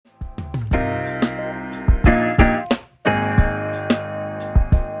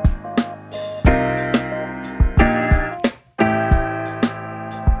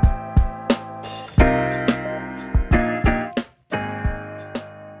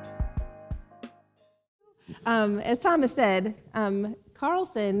As Thomas said,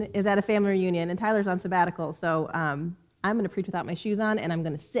 Carlson is at a family reunion, and Tyler's on sabbatical, so I'm going to preach without my shoes on, and I'm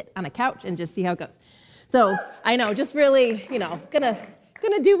going to sit on a couch and just see how it goes. So I know, just really,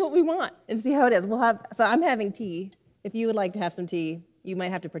 gonna do what we want and see how it is. So I'm having tea. If you would like to have some tea, you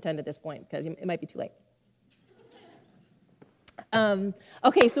might have to pretend at this point because it might be too late.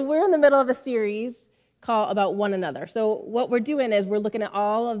 Okay, so we're in the middle of a series called About One Another. So what we're doing is we're looking at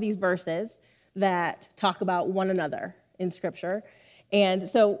all of these verses that talk about one another in Scripture. And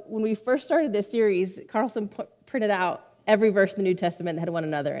so when we first started this series, Carlson printed out every verse in the New Testament that had one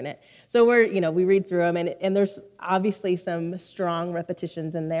another in it. So we read through them, and there's obviously some strong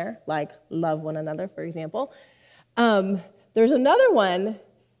repetitions in there, like love one another, for example. There's another one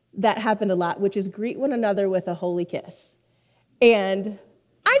that happened a lot, which is greet one another with a holy kiss. And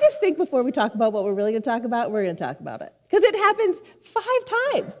I just think before we talk about what we're really going to talk about, we're going to talk about it. Because it happens 5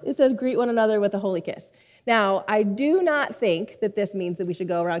 times. It says greet one another with a holy kiss. Now, I do not think that this means that we should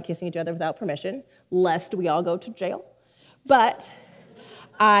go around kissing each other without permission, lest we all go to jail. But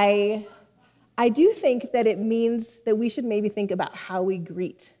I do think that it means that we should maybe think about how we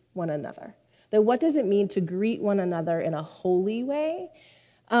greet one another. That what does it mean to greet one another in a holy way?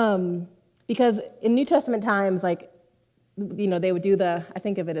 Because in New Testament times, they would do I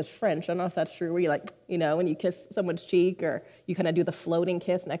think of it as French. I don't know if that's true, where you when you kiss someone's cheek or you kind of do the floating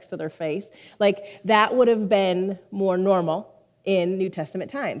kiss next to their face. That would have been more normal in New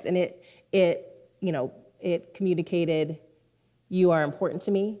Testament times. And it communicated, you are important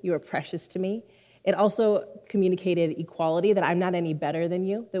to me, you are precious to me. It also communicated equality, that I'm not any better than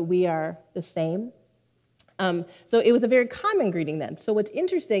you, that we are the same. So it was a very common greeting then. So what's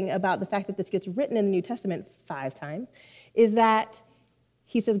interesting about the fact that this gets written in the New Testament 5 times is that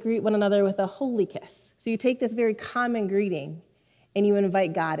he says, greet one another with a holy kiss. So you take this very common greeting and you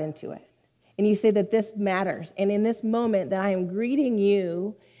invite God into it. And you say that this matters. And in this moment that I am greeting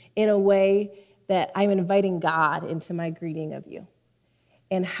you in a way that I'm inviting God into my greeting of you.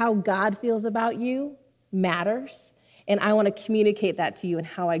 And how God feels about you matters. And I want to communicate that to you in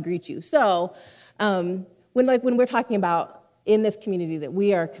how I greet you. So when we're talking about in this community that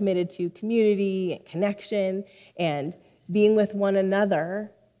we are committed to community and connection and being with one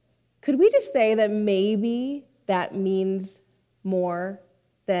another, could we just say that maybe that means more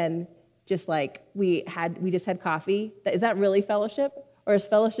than just we just had coffee? Is that really fellowship? Or is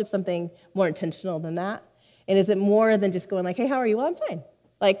fellowship something more intentional than that? And is it more than just going hey, how are you? Well, I'm fine.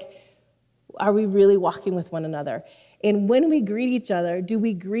 Are we really walking with one another? And when we greet each other, do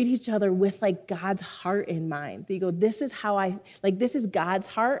we greet each other with God's heart in mind? That you go, this is how this is God's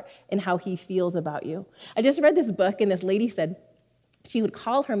heart and how he feels about you. I just read this book, and this lady said she would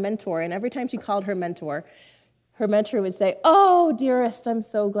call her mentor, and every time she called her mentor would say, oh, dearest, I'm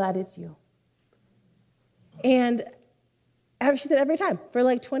so glad it's you. And she said every time,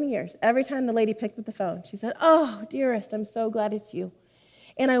 for 20 years, every time the lady picked up the phone, she said, oh, dearest, I'm so glad it's you.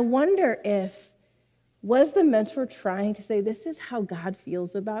 And I wonder was the mentor trying to say, this is how God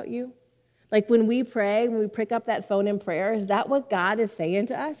feels about you? When we pray, when we pick up that phone in prayer, is that what God is saying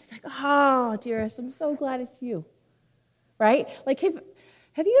to us? He's oh, dearest, I'm so glad it's you. Right?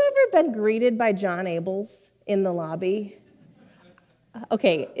 Have you ever been greeted by John Abels in the lobby?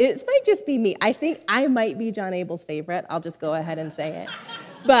 Okay, it might just be me. I think I might be John Abel's favorite. I'll just go ahead and say it.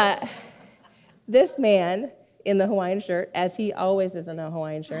 But this man in the Hawaiian shirt, as he always is in a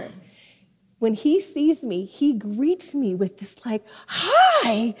Hawaiian shirt, when he sees me, he greets me with this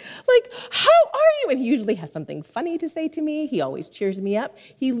hi, how are you? And he usually has something funny to say to me. He always cheers me up.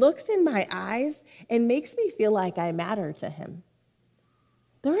 He looks in my eyes and makes me feel like I matter to him.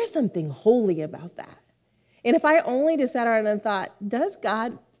 There is something holy about that. And if I only just sat around and thought, does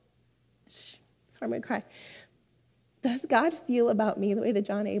God feel about me the way that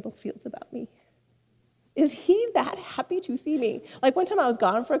John Abels feels about me? Is he that happy to see me? One time I was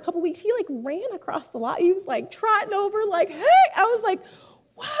gone for a couple weeks, he ran across the lot. He was trotting over, hey. I was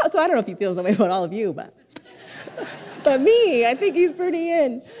wow. So I don't know if he feels that way about all of you, but me, I think he's pretty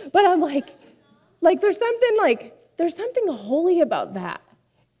in. But I'm there's something holy about that.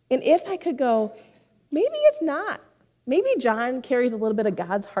 And if I could go, maybe it's not. Maybe John carries a little bit of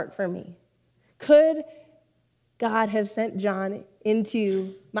God's heart for me. Could God have sent John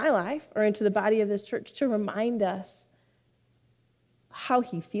into my life or into the body of this church to remind us how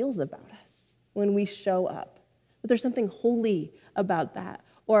he feels about us when we show up? But there's something holy about that.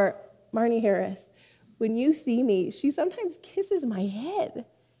 Or Marnie Harris, when you see me, she sometimes kisses my head.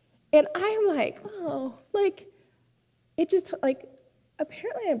 And I'm oh, it just,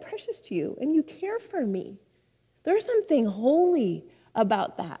 apparently I'm precious to you and you care for me. There's something holy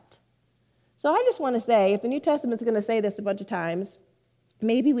about that. So I just want to say, if the New Testament's going to say this a bunch of times,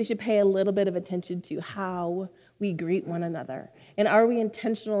 maybe we should pay a little bit of attention to how we greet one another. And are we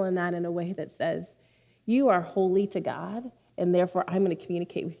intentional in that in a way that says, you are holy to God, and therefore I'm going to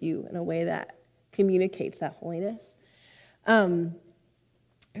communicate with you in a way that communicates that holiness.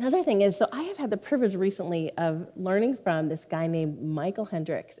 Another thing is, so I have had the privilege recently of learning from this guy named Michael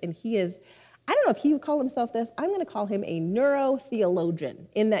Hendricks, and he is, I don't know if he would call himself this, I'm going to call him a neurotheologian,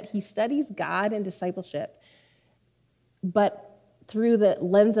 in that he studies God and discipleship, but through the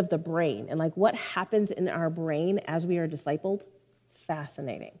lens of the brain, and like what happens in our brain as we are discipled.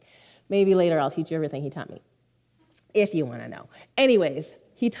 Fascinating. Maybe later I'll teach you everything he taught me, if you want to know. Anyways,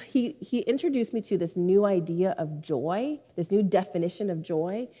 he introduced me to this new idea of joy, this new definition of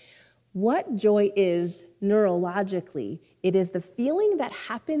joy. What joy is neurologically, it is the feeling that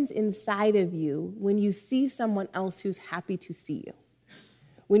happens inside of you when you see someone else who's happy to see you.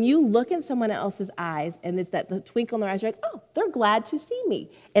 When you look in someone else's eyes and it's that the twinkle in their eyes, you're like, oh, they're glad to see me.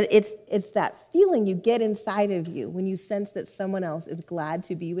 And it's that feeling you get inside of you when you sense that someone else is glad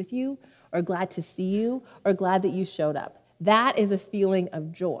to be with you, or glad to see you, or glad that you showed up. That is a feeling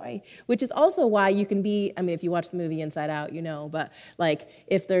of joy, which is also why you can be, I mean, if you watch the movie Inside Out, you know, but like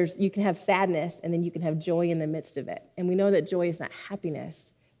you can have sadness and then you can have joy in the midst of it. And we know that joy is not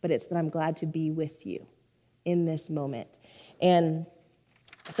happiness, but it's that I'm glad to be with you in this moment. And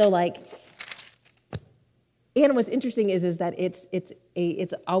so and what's interesting is that it's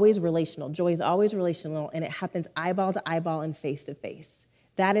always relational. Joy is always relational, and it happens eyeball to eyeball and face to face.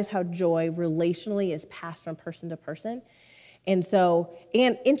 That is how joy relationally is passed from person to person. And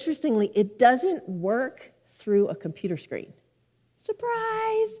interestingly, it doesn't work through a computer screen.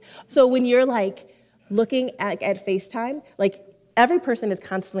 Surprise! So when you're like looking at FaceTime, like every person is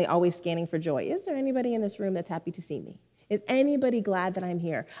constantly always scanning for joy. Is there anybody in this room that's happy to see me? Is anybody glad that I'm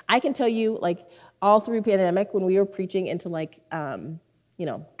here? I can tell you, like, all through pandemic, when we were preaching into what's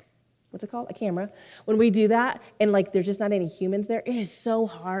it called? A camera. When we do that, and like there's just not any humans there, it is so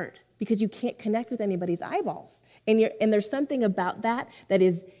hard because you can't connect with anybody's eyeballs. And there's something about that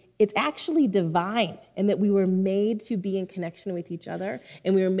is, it's actually divine, and that we were made to be in connection with each other,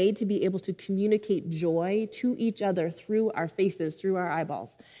 and we were made to be able to communicate joy to each other through our faces, through our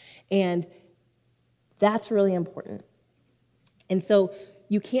eyeballs. And that's really important. And so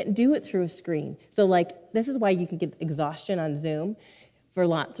you can't do it through a screen. So like, this is why you can get exhaustion on Zoom for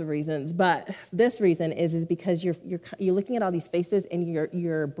lots of reasons. But this reason is because you're looking at all these faces, and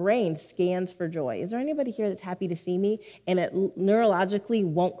your brain scans for joy. Is there anybody here that's happy to see me? And it neurologically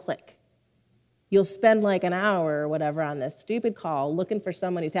won't click. You'll spend like an hour or whatever on this stupid call looking for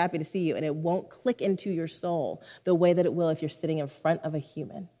someone who's happy to see you, and it won't click into your soul the way that it will if you're sitting in front of a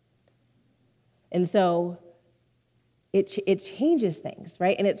human. And so it changes things,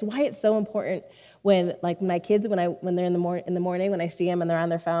 right? And it's why it's so important when, like, my kids, when they're in the morning, when I see them and they're on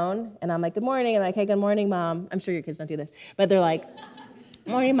their phone, and I'm like, good morning, and I'm like, hey, good morning, Mom. I'm sure your kids don't do this, but they're like,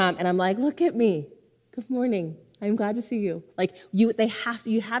 morning, Mom, and I'm like, look at me. Good morning. I'm glad to see you. Like, you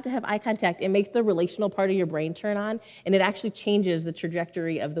have to have eye contact. It makes the relational part of your brain turn on, and it actually changes the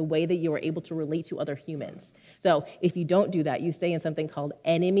trajectory of the way that you are able to relate to other humans. So if you don't do that, you stay in something called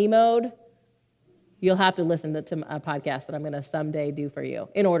enemy mode. You'll have to listen to a podcast that I'm going to someday do for you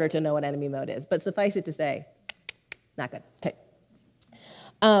in order to know what enemy mode is. But suffice it to say, not good. Okay.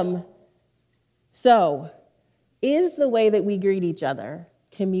 So is the way that we greet each other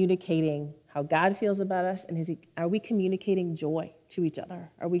communicating how God feels about us? And are we communicating joy to each other?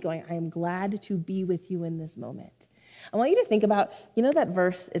 Are we going, I am glad to be with you in this moment? I want you to think about, that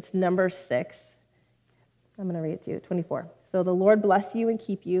verse, it's number 6. I'm going to read it to you, 24. So the Lord bless you and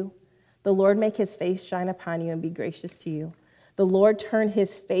keep you. The Lord make his face shine upon you and be gracious to you. The Lord turn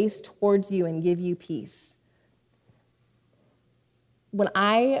his face towards you and give you peace. When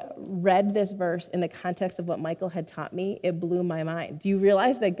I read this verse in the context of what Michael had taught me, it blew my mind. Do you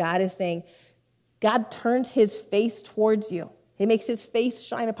realize that God is saying, God turns his face towards you. He makes his face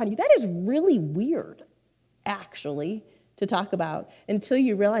shine upon you. That is really weird, actually, to talk about until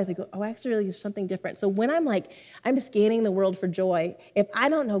you realize, like, oh, actually, there's something different. So when I'm scanning the world for joy, if I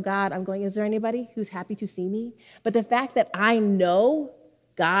don't know God, I'm going, is there anybody who's happy to see me? But the fact that I know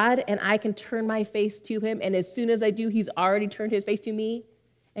God and I can turn my face to him, and as soon as I do, he's already turned his face to me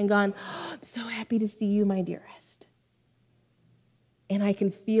and gone, oh, I'm so happy to see you, my dearest. And I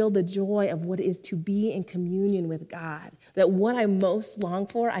can feel the joy of what it is to be in communion with God. That what I most long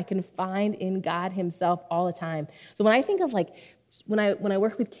for, I can find in God himself all the time. So when I think of when I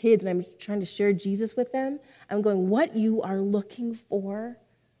work with kids and I'm trying to share Jesus with them, I'm going, what you are looking for,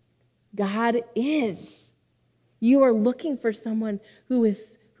 God is. You are looking for someone who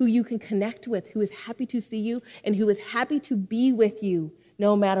who you can connect with, who is happy to see you, and who is happy to be with you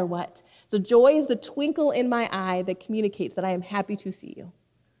no matter what. So joy is the twinkle in my eye that communicates that I am happy to see you.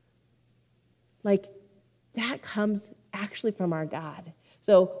 Like, that comes actually from our God.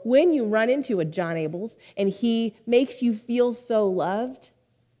 So when you run into a John Abels and he makes you feel so loved,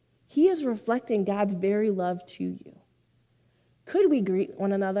 he is reflecting God's very love to you. Could we greet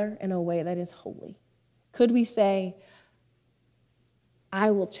one another in a way that is holy? Could we say,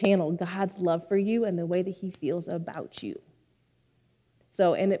 I will channel God's love for you and the way that he feels about you?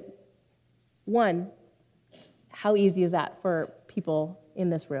 So, one, how easy is that for people in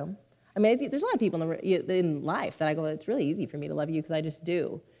this room? I mean, there's a lot of people in life that I go, it's really easy for me to love you because I just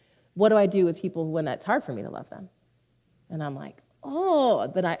do. What do I do with people when it's hard for me to love them? And I'm like,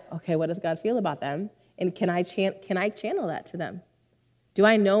 okay, what does God feel about them? And can I channel that to them? Do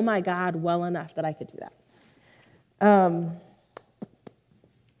I know my God well enough that I could do that?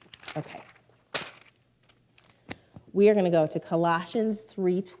 Okay. We are going to go to Colossians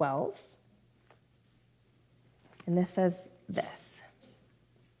 3:12. And this says this.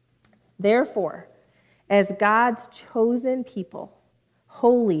 Therefore, as God's chosen people,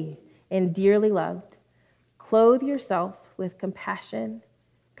 holy and dearly loved, clothe yourself with compassion,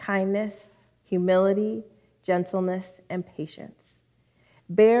 kindness, humility, gentleness, and patience.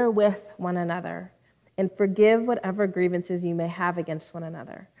 Bear with one another and forgive whatever grievances you may have against one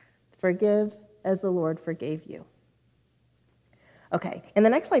another. Forgive as the Lord forgave you. Okay, in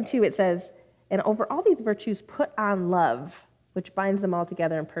the next slide too, it says, and over all these virtues, put on love, which binds them all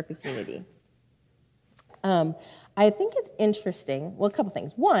together in perfect unity. I think it's interesting. Well, a couple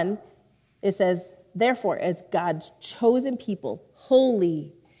things. One, it says, therefore, as God's chosen people,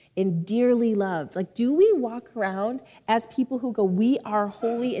 holy and dearly loved. Like, do we walk around as people who go, we are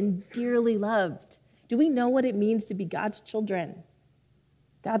holy and dearly loved? Do we know what it means to be God's children?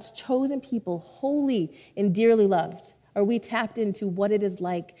 God's chosen people, holy and dearly loved. Are we tapped into what it is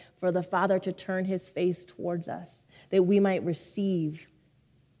like for the Father to turn his face towards us, that we might receive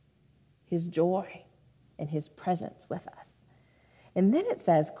his joy and his presence with us? And then it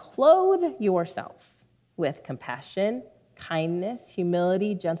says, clothe yourself with compassion, kindness,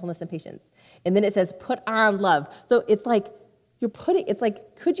 humility, gentleness, and patience. And then it says, put on love. So it's like,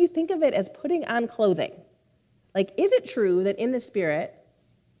 could you think of it as putting on clothing? Like, is it true that in the Spirit,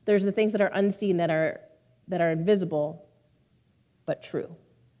 there's the things that are unseen that are invisible, but true?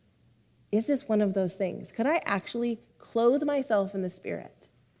 Is this one of those things? Could I actually clothe myself in the Spirit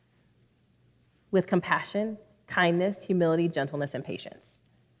with compassion, kindness, humility, gentleness, and patience?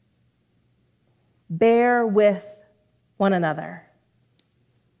 Bear with one another.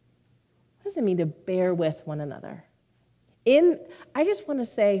 What does it mean to bear with one another? I just want to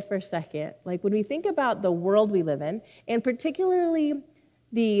say for a second, like when we think about the world we live in, and particularly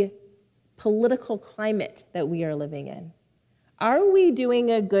the political climate that we are living in, are we doing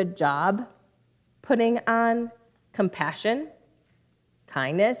a good job putting on compassion,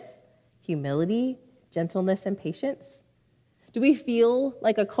 kindness, humility, gentleness, and patience? Do we feel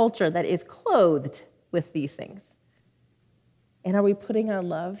like a culture that is clothed with these things? And are we putting on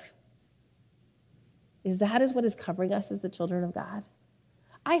love? Is what is covering us as the children of God?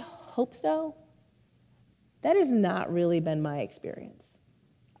 I hope so. That has not really been my experience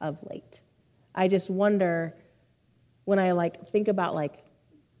of late. I just wonder when I think about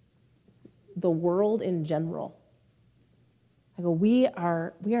the world in general. I go, we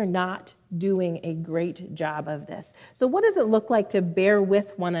are not doing a great job of this. So what does it look like to bear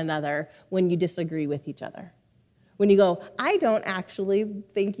with one another when you disagree with each other? When you go, I don't actually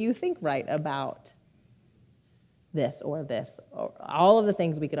think you think right about this, or all of the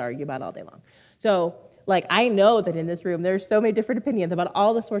things we could argue about all day long. So, I know that in this room, there's so many different opinions about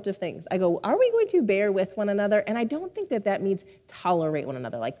all the sorts of things. I go, are we going to bear with one another? And I don't think that means tolerate one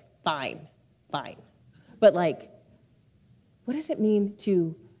another. Fine. But what does it mean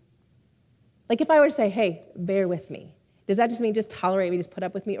to, if I were to say, hey, bear with me, does that just mean just tolerate me, just put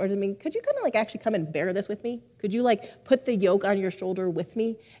up with me? Or does it mean, could you kind of actually come and bear this with me? Could you put the yoke on your shoulder with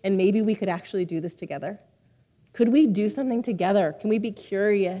me? And maybe we could actually do this together? Could we do something together? Can we be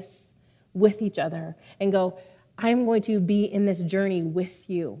curious with each other and go, I'm going to be in this journey with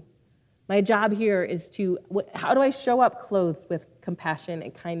you. My job here is how do I show up clothed with compassion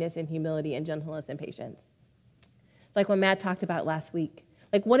and kindness and humility and gentleness and patience? It's like what Matt talked about last week.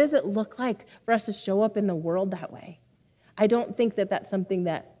 What does it look like for us to show up in the world that way? I don't think that that's something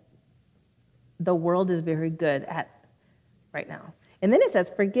that the world is very good at right now. And then it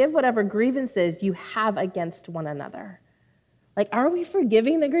says, forgive whatever grievances you have against one another. Are we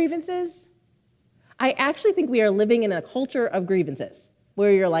forgiving the grievances? I actually think we are living in a culture of grievances.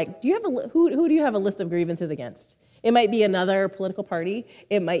 where you're like, who do you have a list of grievances against? It might be another political party.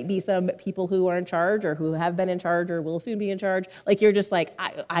 It might be some people who are in charge or who have been in charge or will soon be in charge. Like you're just like,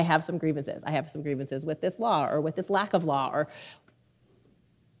 I have some grievances. I have some grievances with this law or with this lack of law. Or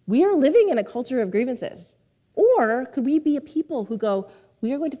we are living in a culture of grievances. Or could we be a people who go,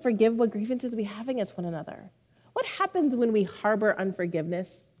 we are going to forgive what grievances we have against one another? What happens when we harbor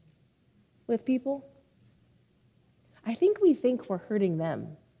unforgiveness with people? I think we're hurting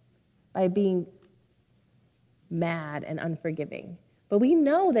them by being mad and unforgiving. But we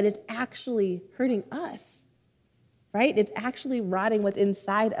know that it's actually hurting us, right? It's actually rotting what's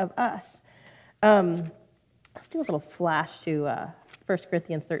inside of us. Let's do a little flash to 1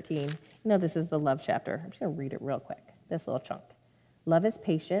 Corinthians 13. You know this is the love chapter. I'm just going to read it real quick, this little chunk. Love is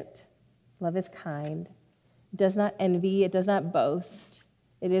patient. Love is kind. It does not envy. It does not boast.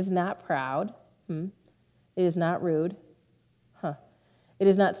 It is not proud. It is not rude. It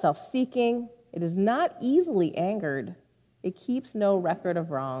is not self-seeking. It is not easily angered. It keeps no record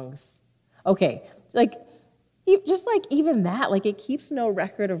of wrongs. Okay, just like even that, like it keeps no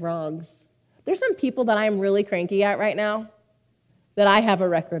record of wrongs. There's some people that I'm really cranky at right now that I have a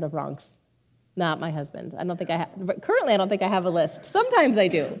record of wrongs. Not my husband. I don't think I have. Currently, I don't think I have a list. Sometimes I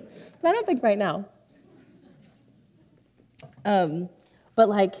do, but I don't think right now. But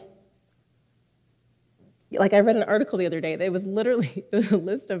like I read an article the other day. It was a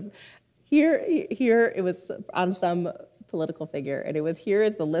list of here. It was on some political figure, and it was here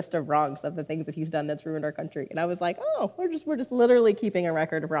is the list of wrongs of the things that he's done that's ruined our country. And I was like, oh, we're just literally keeping a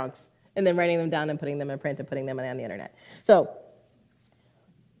record of wrongs and then writing them down and putting them in print and putting them on the internet. So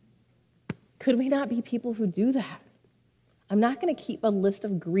could we not be people who do that? I'm not going to keep a list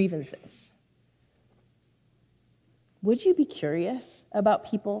of grievances. Would you be curious about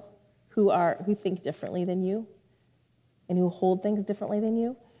people who think differently than you and who hold things differently than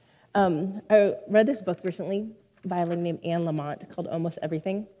you? I read this book recently by a lady named Anne Lamott called Almost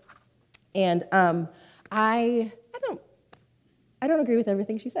Everything. And I don't agree with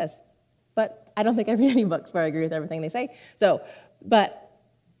everything she says, but I don't think I read any books where I agree with everything they say. But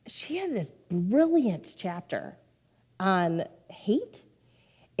she had this brilliant chapter on hate,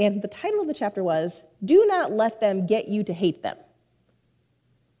 and the title of the chapter was, "Do Not Let Them Get You to Hate Them."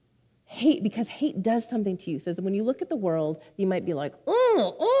 Hate, because hate does something to you. So when you look at the world, you might be like,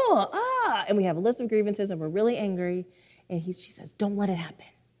 and we have a list of grievances and we're really angry. And she says, don't let it happen.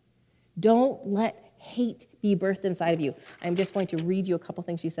 Don't let hate be birthed inside of you. I'm just going to read you a couple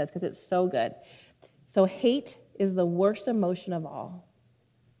things she says because it's so good. So hate is the worst emotion of all.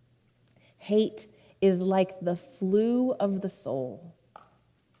 Hate is like the flu of the soul.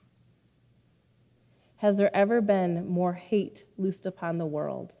 Has there ever been more hate loosed upon the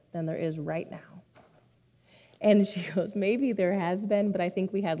world than there is right now? And she goes, maybe there has been, but I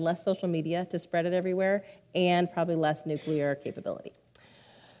think we had less social media to spread it everywhere and probably less nuclear capability.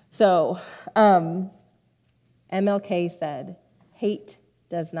 So MLK said, hate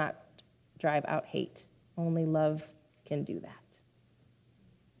does not drive out hate. Only love can do that.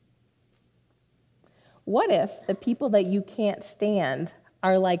 What if the people that you can't stand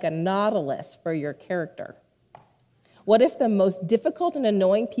are like a nautilus for your character? What if the most difficult and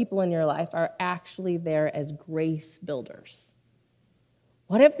annoying people in your life are actually there as grace builders?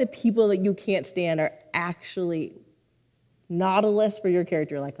 What if the people that you can't stand are actually nautilus for your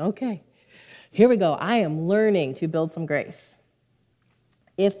character? Like, okay, here we go. I am learning to build some grace.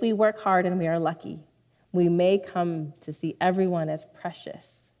 If we work hard and we are lucky, we may come to see everyone as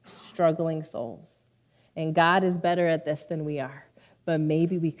precious, struggling souls. And God is better at this than we are, but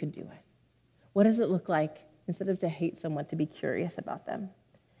maybe we could do it. What does it look like? Instead of to hate someone, to be curious about them.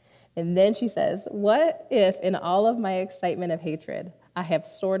 And then she says, what if in all of my excitement of hatred, I have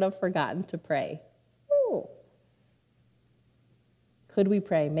sort of forgotten to pray? Ooh. Could we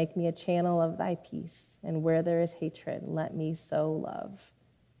pray, make me a channel of thy peace, and where there is hatred, let me sow love.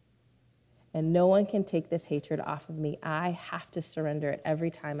 And no one can take this hatred off of me. I have to surrender it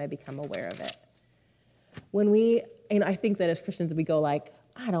every time I become aware of it. I think that as Christians, we go like,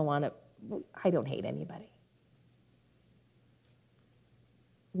 I don't hate anybody.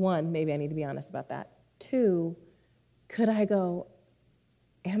 One, maybe I need to be honest about that. Two, could I go,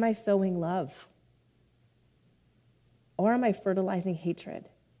 am I sowing love? Or am I fertilizing hatred?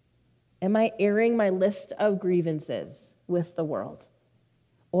 Am I airing my list of grievances with the world?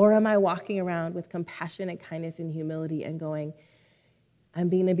 Or am I walking around with compassion and kindness and humility and going, I'm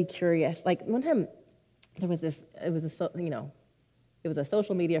being to be curious? Like one time, it was a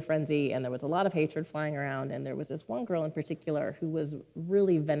social media frenzy, and there was a lot of hatred flying around, and there was this one girl in particular who was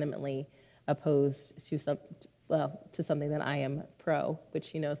really vehemently opposed to well, to something that I am pro, which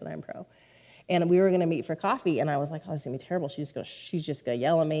she knows that I'm pro. And we were going to meet for coffee, and I was like, oh, it's going to be terrible. She's just going to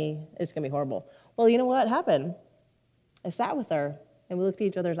yell at me. It's going to be horrible. Well, you know what happened? I sat with her, and we looked at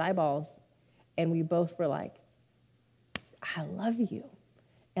each other's eyeballs, and we both were like, I love you,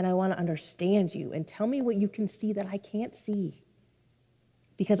 and I want to understand you, and tell me what you can see that I can't see,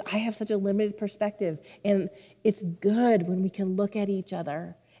 because I have such a limited perspective. And it's good when we can look at each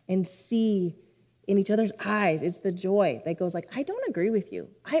other and see in each other's eyes. It's the joy that goes like, I don't agree with you.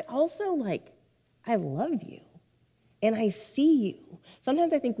 I also I love you, and I see you.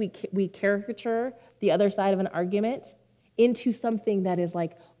 Sometimes I think we caricature the other side of an argument into something that is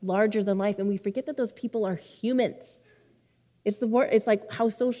like larger than life, and we forget that those people are humans. It's like how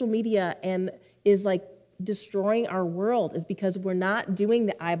social media is like destroying our world, is because we're not doing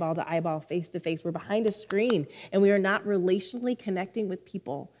the eyeball to eyeball, face to face. We're behind a screen, and we are not relationally connecting with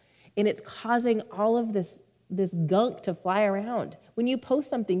people, and it's causing all of this gunk to fly around. When you post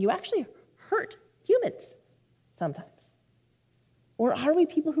something, you actually hurt humans sometimes. Or are we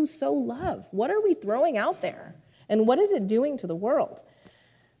people who sow love? What are we throwing out there? And what is it doing to the world?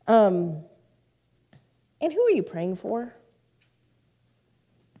 And who are you praying for?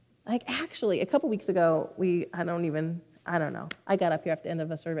 Like, actually, a couple weeks ago, I don't know. I got up here at the end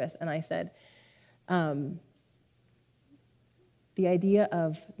of a service, and I said, the idea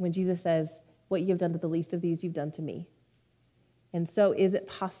of when Jesus says, what you have done to the least of these, you've done to me. And so is it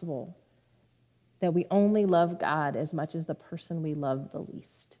possible that we only love God as much as the person we love the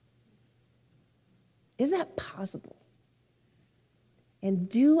least? Is that possible? And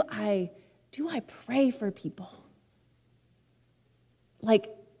do I pray for people? Like,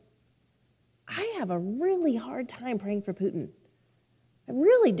 I have a really hard time praying for Putin. I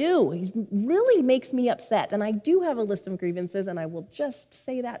really do. He really makes me upset. And I do have a list of grievances, and I will just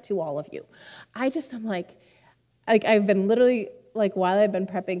say that to all of you. I'm like I've been literally, like, while I've been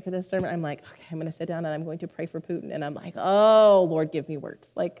prepping for this sermon, I'm like, okay, I'm going to sit down and I'm going to pray for Putin. And I'm like, oh, Lord, give me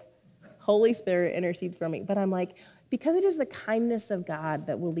words. Like, Holy Spirit, intercede for me. But I'm like, because it is the kindness of God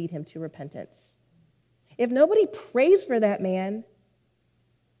that will lead him to repentance. If nobody prays for that man,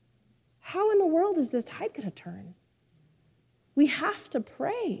 how in the world is this tide going to turn? We have to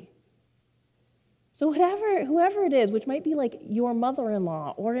pray. So whoever it is, which might be like your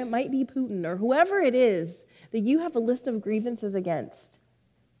mother-in-law, or it might be Putin, or whoever it is that you have a list of grievances against,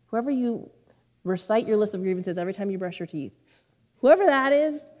 whoever you recite your list of grievances every time you brush your teeth, whoever that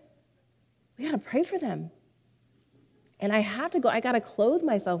is, we got to pray for them. And I got to clothe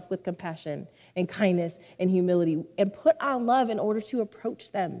myself with compassion and kindness and humility and put on love in order to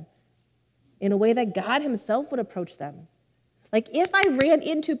approach them in a way that God himself would approach them. Like, if I ran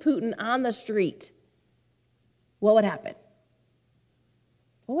into Putin on the street, what would happen?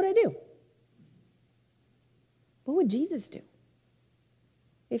 What would I do? What would Jesus do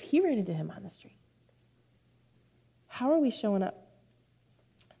if he ran into him on the street? How are we showing up?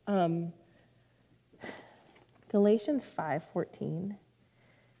 Galatians 5:14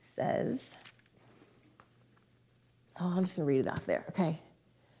 says, I'm just going to read it off there, okay?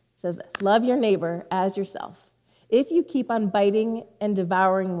 It says this: love your neighbor as yourself. If you keep on biting and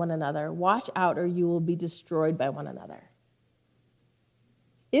devouring one another, watch out or you will be destroyed by one another.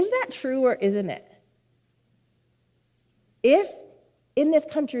 Is that true or isn't it? If in this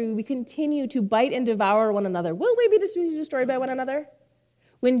country we continue to bite and devour one another, will we be destroyed by one another?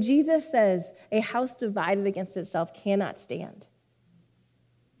 When Jesus says a house divided against itself cannot stand,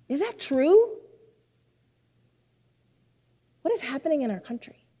 is that true? What is happening in our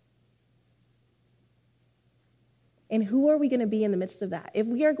country? And who are we going to be in the midst of that? If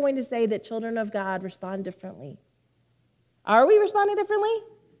we are going to say that children of God respond differently, are we responding differently?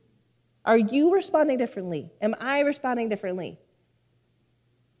 Are you responding differently? Am I responding differently?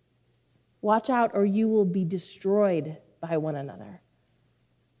 Watch out or you will be destroyed by one another.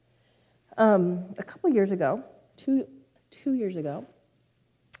 A couple years ago, two years ago,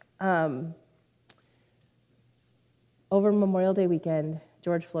 over Memorial Day weekend,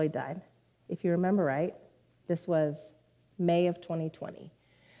 George Floyd died. If you remember right, this was May of 2020.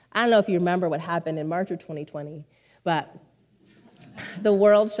 I don't know if you remember what happened in March of 2020, but the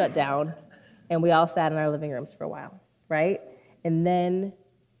world shut down, and we all sat in our living rooms for a while, right? And then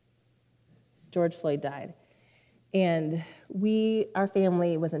George Floyd died. And our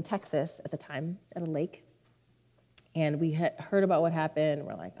family was in Texas at the time, at a lake, and we had heard about what happened.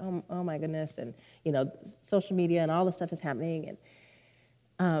 We're like, oh my goodness, and social media and all this stuff is happening.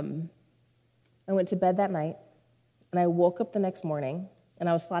 And I went to bed that night, and I woke up the next morning, and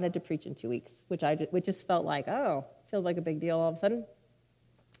I was slotted to preach in 2 weeks, which just felt like, feels like a big deal all of a sudden.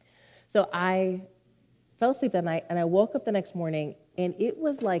 So I fell asleep that night, and I woke up the next morning, and it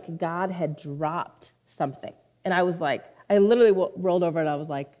was like God had dropped something. And I was like, I literally rolled over, and I was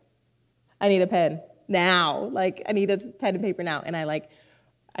like, I need a pen now. Like, I need a pen and paper now. And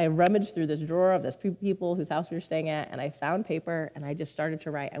I rummaged through this drawer of this people whose house we were staying at, and I found paper, and I just started to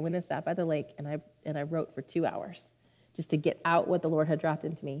write. I went and sat by the lake, and I wrote for 2 hours just to get out what the Lord had dropped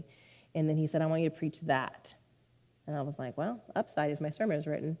into me. And then he said, I want you to preach that. And I was like, well, upside is my sermon is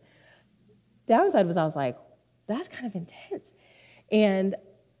written. Downside was I was like, that's kind of intense. And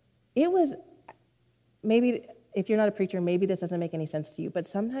it was, maybe if you're not a preacher, maybe this doesn't make any sense to you, but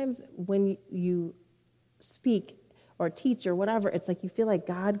sometimes when you speak or teach or whatever, it's like you feel like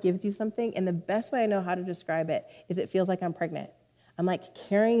God gives you something, and the best way I know how to describe it is it feels like I'm pregnant. I'm like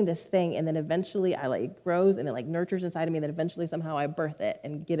carrying this thing, and then eventually it grows and it nurtures inside of me, and then eventually somehow I birth it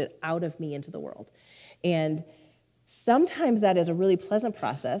and get it out of me into the world. And sometimes that is a really pleasant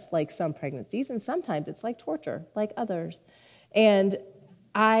process, like some pregnancies, and sometimes it's like torture, like others. And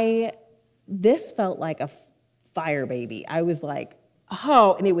this felt like a fire baby. I was like,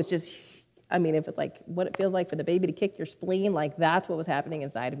 oh, and it was just, if it's like what it feels like for the baby to kick your spleen, like that's what was happening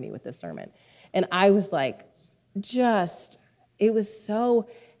inside of me with this sermon. And I was like, it was so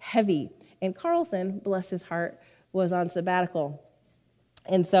heavy. And Carlson, bless his heart, was on sabbatical.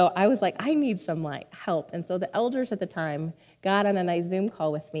 And so I was like, I need some help. And so the elders at the time got on a nice Zoom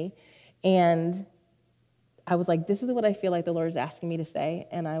call with me. And I was like, this is what I feel like the Lord is asking me to say.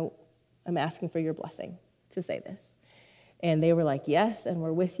 And I'm asking for your blessing to say this. And they were like, yes, and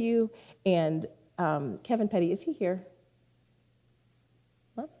we're with you. And Kevin Petty, is he here?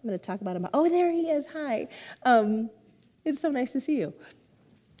 Well, I'm going to talk about him. Oh, there he is. Hi. It's so nice to see you.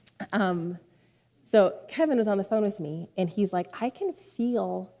 So Kevin was on the phone with me, and he's like, I can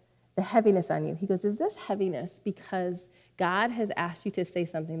feel the heaviness on you. He goes, is this heaviness because God has asked you to say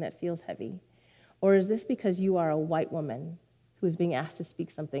something that feels heavy? Or is this because you are a white woman who is being asked to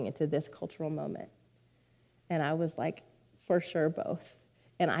speak something into this cultural moment? And I was like, for sure, both.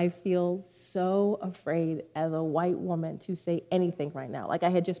 And I feel so afraid as a white woman to say anything right now. Like I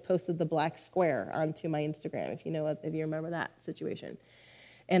had just posted the black square onto my Instagram, if you remember that situation.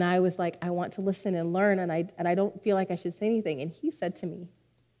 And I was like, I want to listen and learn, and I don't feel like I should say anything. And he said to me,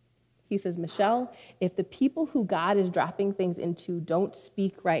 he says, Michelle, if the people who God is dropping things into don't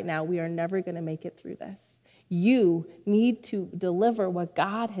speak right now, we are never going to make it through this. You need to deliver what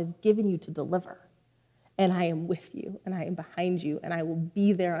God has given you to deliver. And I am with you, and I am behind you, and I will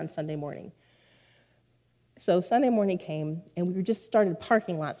be there on Sunday morning. So Sunday morning came, and we just started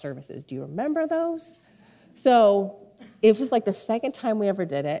parking lot services. Do you remember those? So it was like the second time we ever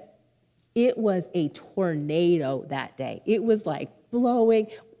did it. It was a tornado that day. It was like blowing.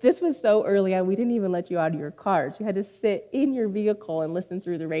 This was so early on, we didn't even let you out of your cars. You had to sit in your vehicle and listen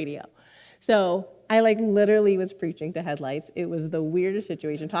through the radio. So I literally was preaching to headlights. It was the weirdest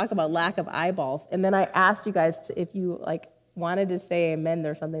situation. Talk about lack of eyeballs. And then I asked you guys if you wanted to say amen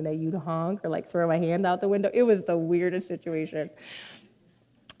or something, that you'd honk or throw my hand out the window. It was the weirdest situation.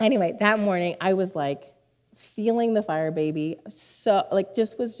 Anyway, that morning I was feeling the fire baby. So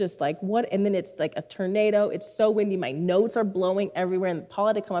what? And then it's like a tornado. It's so windy. My notes are blowing everywhere. And Paul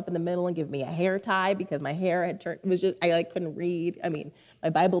had to come up in the middle and give me a hair tie because my hair had turned. It was just, I couldn't read. My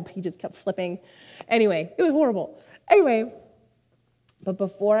Bible pages kept flipping. Anyway, it was horrible. Anyway, but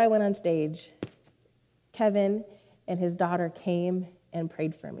before I went on stage, Kevin and his daughter came and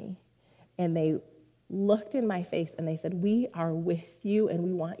prayed for me. And they looked in my face and they said, we are with you and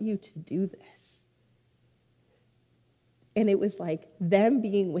we want you to do this. And it was them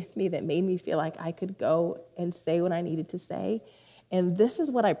being with me that made me feel like I could go and say what I needed to say. And this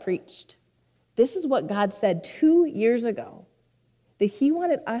is what I preached. This is what God said 2 years ago, that he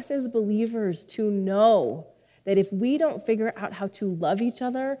wanted us as believers to know that if we don't figure out how to love each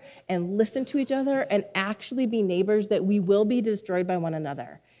other and listen to each other and actually be neighbors, that we will be destroyed by one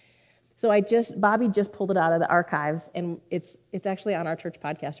another. So Bobby just pulled it out of the archives, and it's actually on our church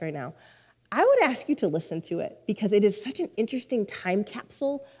podcast right now. I would ask you to listen to it because it is such an interesting time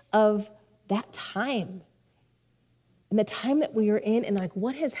capsule of that time and the time that we are in, and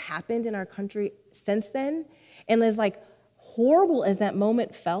what has happened in our country since then. And as horrible as that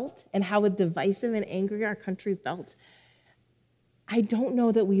moment felt and how divisive and angry our country felt, I don't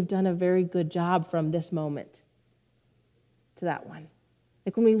know that we've done a very good job from this moment to that one.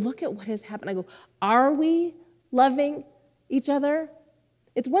 When we look at what has happened, I go, are we loving each other?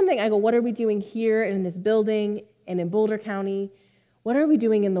 It's one thing, I go, what are we doing here in this building and in Boulder County? What are we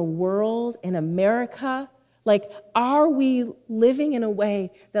doing in the world, in America? Are we living in a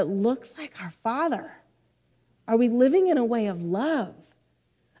way that looks like our Father? Are we living in a way of love?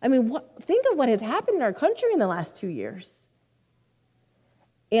 I mean, think of what has happened in our country in the last 2 years.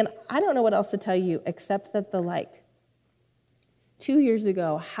 And I don't know what else to tell you except that 2 years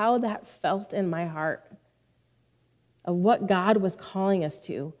ago, how that felt in my heart of what God was calling us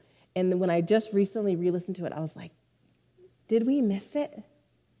to. And then when I just recently re-listened to it, I was like, did we miss it?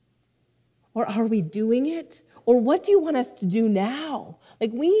 Or are we doing it? Or what do you want us to do now?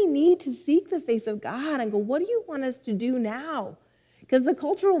 Like, we need to seek the face of God and go, what do you want us to do now? Because the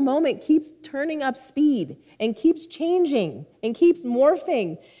cultural moment keeps turning up speed and keeps changing and keeps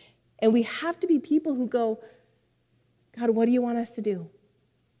morphing. And we have to be people who go, God, what do you want us to do?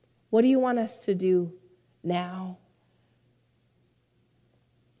 What do you want us to do now?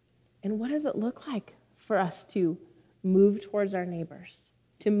 And what does it look like for us to move towards our neighbors,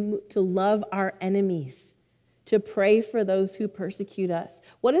 to love our enemies, to pray for those who persecute us?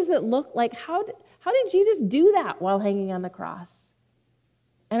 What does it look like? How did Jesus do that while hanging on the cross?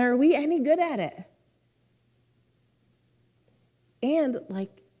 And are we any good at it? And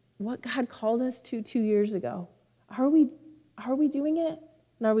what God called us to 2 years ago, are we doing it?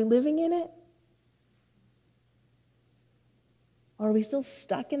 And are we living in it? Or are we still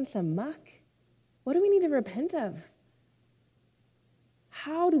stuck in some muck? What do we need to repent of?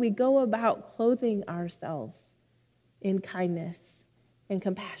 How do we go about clothing ourselves in kindness and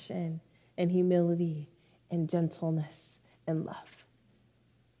compassion and humility and gentleness and love?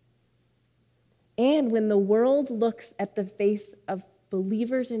 And when the world looks at the face of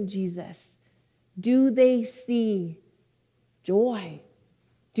believers in Jesus, do they see joy?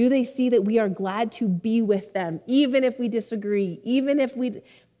 Do they see that we are glad to be with them, even if we disagree,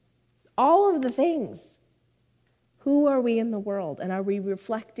 all of the things? Who are we in the world? And are we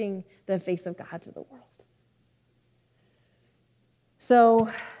reflecting the face of God to the world? So,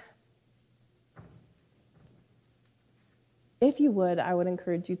 if you would, I would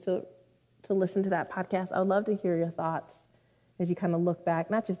encourage you to listen to that podcast. I would love to hear your thoughts as you kind of look back,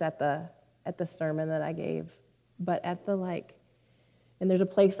 not just at the sermon that I gave, but at and there's a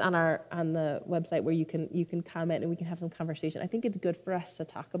place on the website where you can comment and we can have some conversation. I think it's good for us to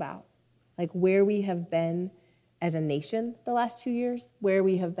talk about where we have been as a nation the last 2 years, where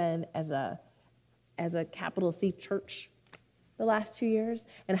we have been as a capital C church the last 2 years,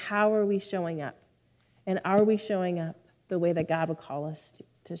 and how are we showing up? And are we showing up the way that God would call us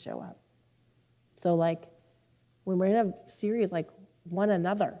to show up? So when we're in a series like one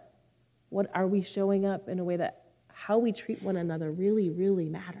another, what are we showing up in a way that how we treat one another really, really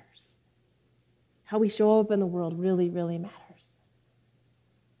matters? How we show up in the world really, really matters.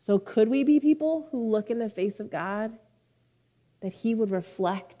 So could we be people who look in the face of God, that he would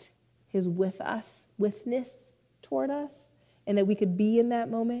reflect his withness toward us, and that we could be in that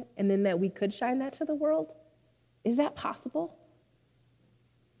moment, and then that we could shine that to the world? Is that possible?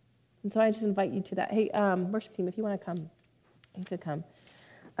 And so I just invite you to that. Hey, worship team, if you want to come, you could come.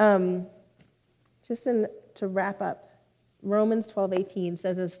 To wrap up, Romans 12:18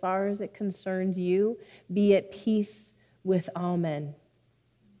 says, as far as it concerns you, be at peace with all men.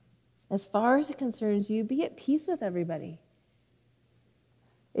 As far as it concerns you, be at peace with everybody.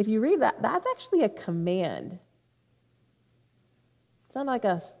 If you read that, that's actually a command. It's not like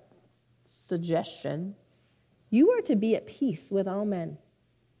a suggestion. You are to be at peace with all men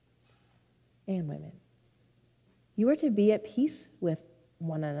and women. You are to be at peace with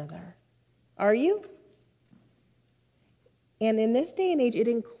one another. Are you? And in this day and age, it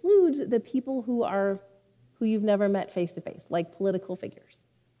includes the people who you've never met face to face, like political figures.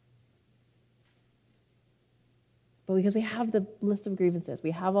 But because we have the list of grievances,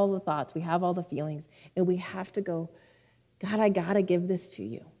 we have all the thoughts, we have all the feelings, and we have to go, God, I gotta give this to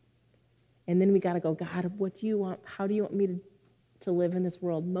you. And then we gotta go, God, what do you want? How do you want me to live in this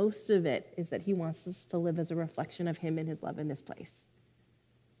world? Most of it is that he wants us to live as a reflection of him and his love in this place.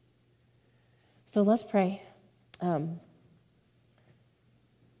 So let's pray.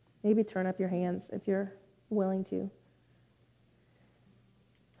 Maybe turn up your hands if you're willing to.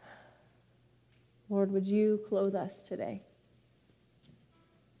 Lord, would you clothe us today?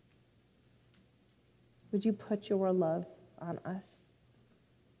 Would you put your love on us?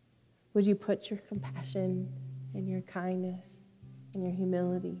 Would you put your compassion and your kindness and your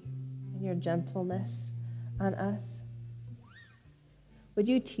humility and your gentleness on us? Would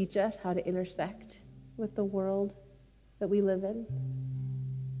you teach us how to intersect with the world that we live in?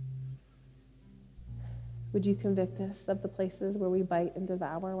 Would you convict us of the places where we bite and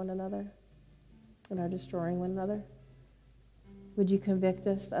devour one another and are destroying one another? Would you convict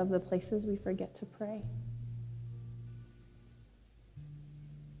us of the places we forget to pray?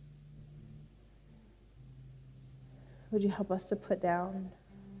 Would you help us to put down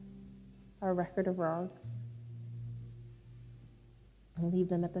our record of wrongs, and leave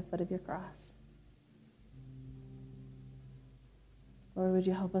them at the foot of your cross. Lord, would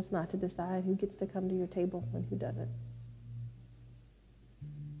you help us not to decide who gets to come to your table and who doesn't?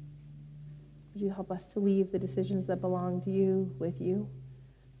 Would you help us to leave the decisions that belong to you with you?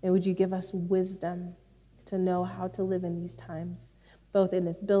 And would you give us wisdom to know how to live in these times, both in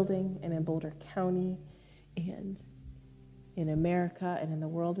this building and in Boulder County and in America and in the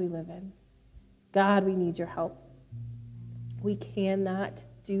world we live in? God, we need your help. We cannot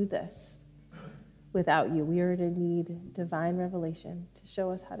do this without you. We are to need divine revelation to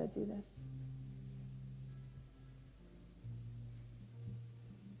show us how to do this.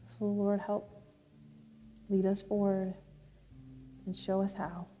 So, Lord, help. Lead us forward and show us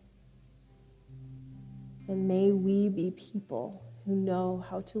how. And may we be people who know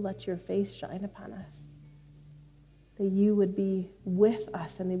how to let your face shine upon us. That you would be with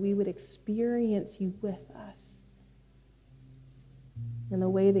us and that we would experience you with us. And the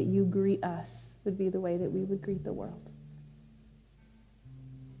way that you greet us would be the way that we would greet the world.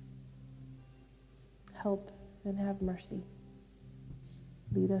 Help and have mercy.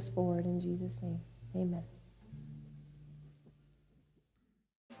 Lead us forward in Jesus' name. Amen.